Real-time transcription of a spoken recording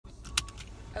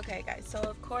Okay guys, so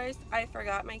of course I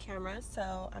forgot my camera,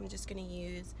 so I'm just gonna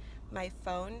use my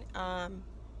phone.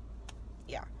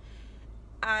 Yeah,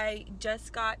 I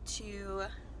just got to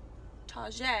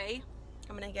Tajay.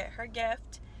 I'm gonna get her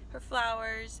gift, her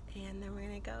flowers, and then we're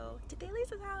gonna go to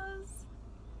Delisa's house.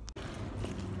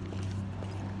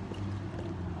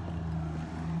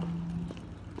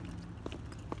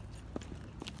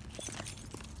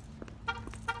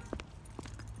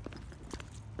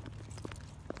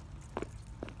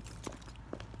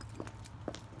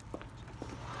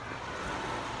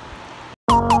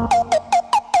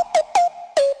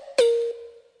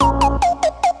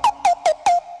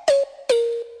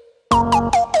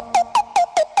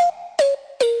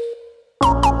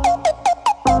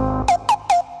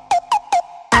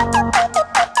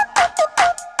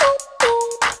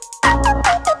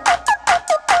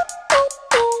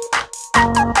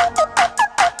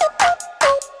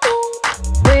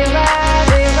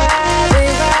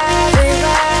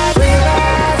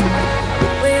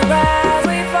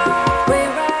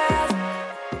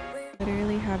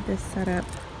 This set up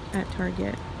at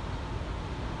Target.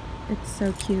 It's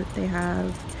so cute. They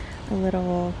have a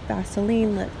little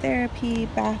Vaseline lip therapy,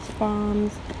 bath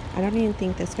bombs. I don't even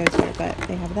think this goes here, but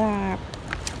they have that.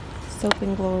 Soap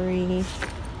and Glory,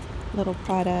 little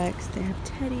products. They have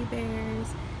teddy bears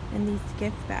and these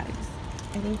gift bags.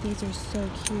 I think these are so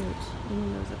cute.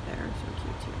 Even those up there are so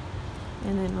cute too.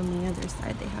 And then on the other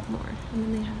side they have more. And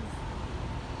then they have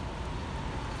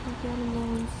stuffed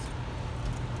animals.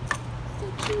 So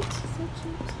cute, so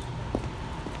cute.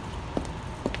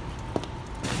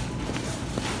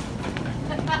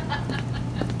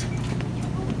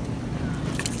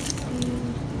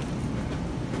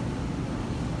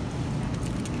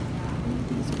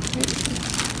 These are pretty.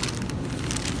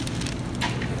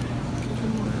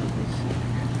 More over here.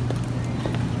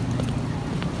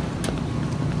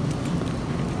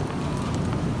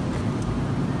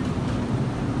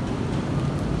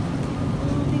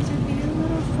 Oh, these are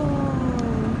beautiful.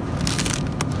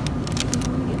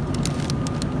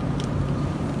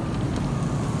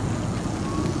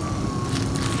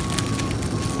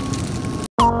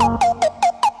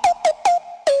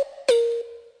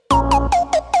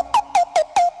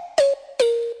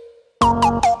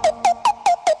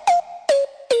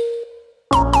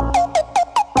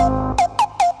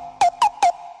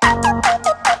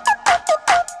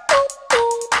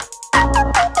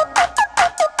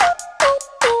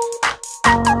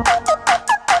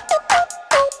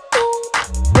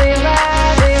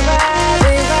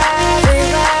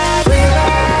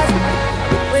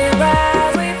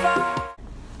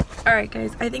 Alright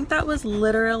guys, I think that was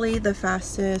literally the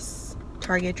fastest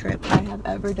Target trip I have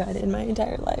ever done in my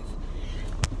entire life.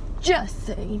 Just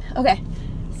saying. Okay,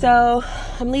 so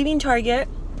I'm leaving Target.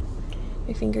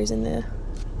 My finger's in the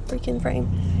freaking frame.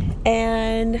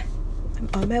 And I'm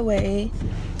on my way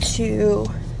to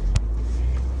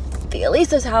the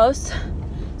Elisa's house.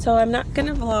 So I'm not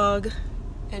gonna vlog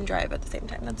and drive at the same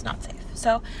time. That's not safe.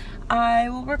 So I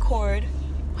will record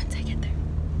once I get there.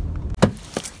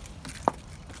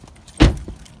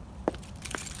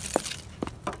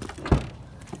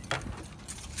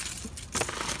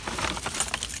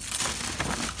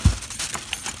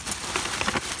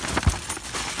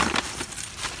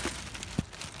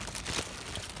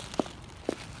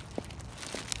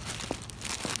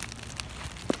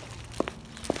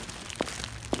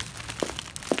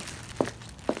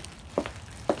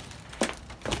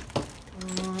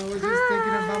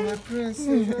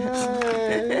 Princess,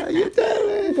 hi. How you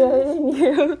doing?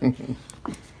 Good, and you?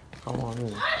 Come on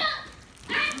in.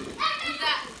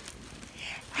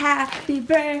 Happy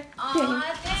birthday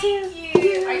thank to you.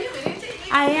 you. Are you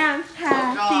videotaping? I am.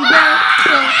 Happy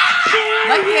birthday to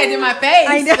Lucky you. I did my face.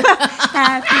 I know.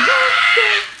 Happy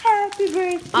birthday. Happy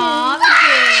birthday. Aw, look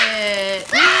at it.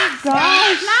 Oh my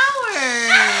gosh.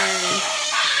 Flowers.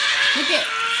 Look at.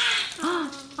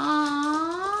 Aww.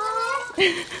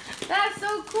 That's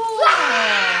so cool.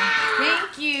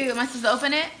 Thank you. Am I supposed to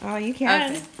open it? Oh, you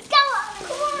can. Okay.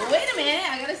 Well, wait a minute.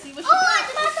 I gotta see what she got.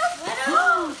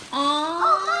 Oh,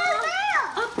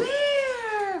 a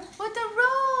bear with a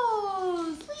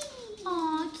rose.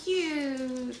 Aw,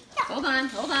 cute. Hold on.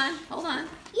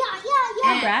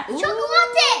 Yeah. Brat. Ooh.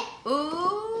 Chocolate.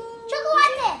 Ooh.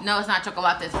 Chocolate. No, it's not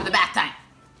chocolate. It's for the bath time.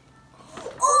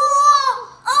 Oh,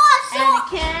 I And a saw.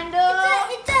 candle.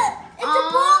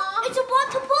 It's a ball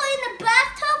to put in the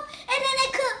bathtub, and then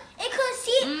it could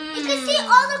see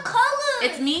all the colors.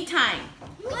 It's me time.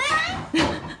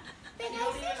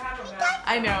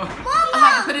 I know. Mama. I'll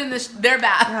have to put it in their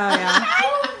bath. Oh, yeah.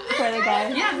 For the guy.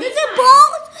 Yeah, It's a ball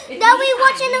that we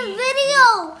watch in a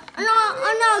video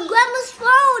on our grandma's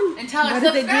phone. And tell her What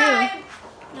does it do? subscribe.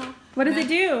 What does it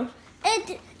do?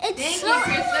 It's Thank so you,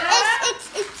 Carissa.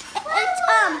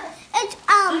 I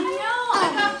I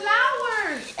got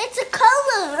flowers. it's a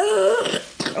color.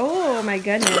 Oh my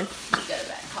goodness. Get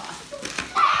that cost.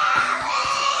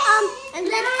 And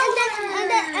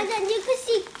then you can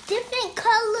see different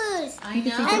colors. I You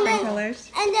can see know. different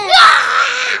colors. And then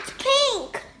it's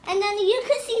pink. And then you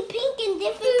can see pink in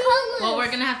different colors. Well, we're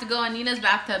gonna have to go in Nina's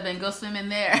bathtub and go swim in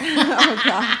there. Oh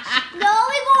gosh. No,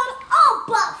 we're going all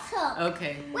bathtub.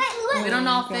 Okay. Wait, We don't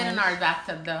all fit in our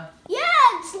bathtub though.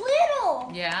 Yeah, it's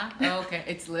little. Yeah? Oh, okay.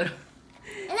 It's little.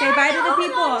 And Say I bye to the hold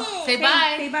people. on it. Say Okay,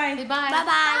 bye. say bye. Say bye.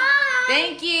 Bye-bye.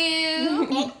 Thank you.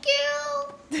 Thank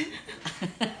you.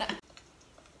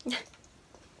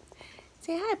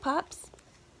 Say hi, Pops.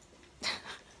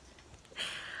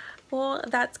 Well,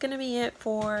 that's going to be it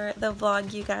for the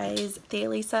vlog, you guys.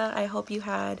 Lisa, I hope you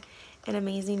had an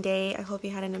amazing day. I hope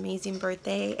you had an amazing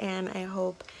birthday, and I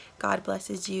hope God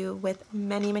blesses you with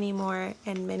many, many more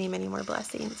and many, many more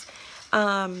blessings.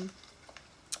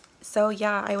 So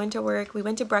yeah, I went to work. We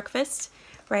went to breakfast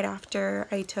right after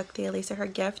I took Lisa her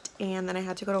gift, and then I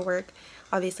had to go to work.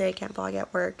 Obviously, I can't vlog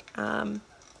at work. And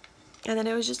then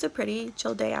it was just a pretty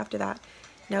chill day after that.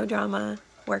 No drama.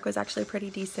 Work was actually pretty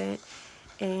decent.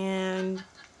 And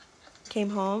came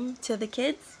home to the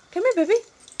kids. Come here, baby.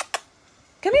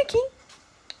 Come here, King.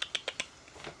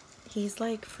 He's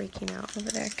like freaking out over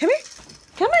there. Come here.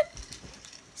 Come on.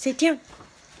 Sit down.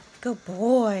 Good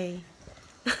boy.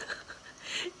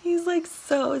 He's like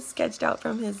so sketched out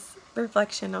from his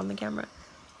reflection on the camera.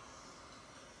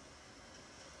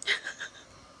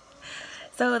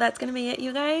 So that's going to be it,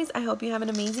 you guys. I hope you have an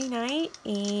amazing night,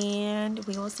 and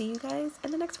we will see you guys in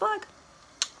the next vlog.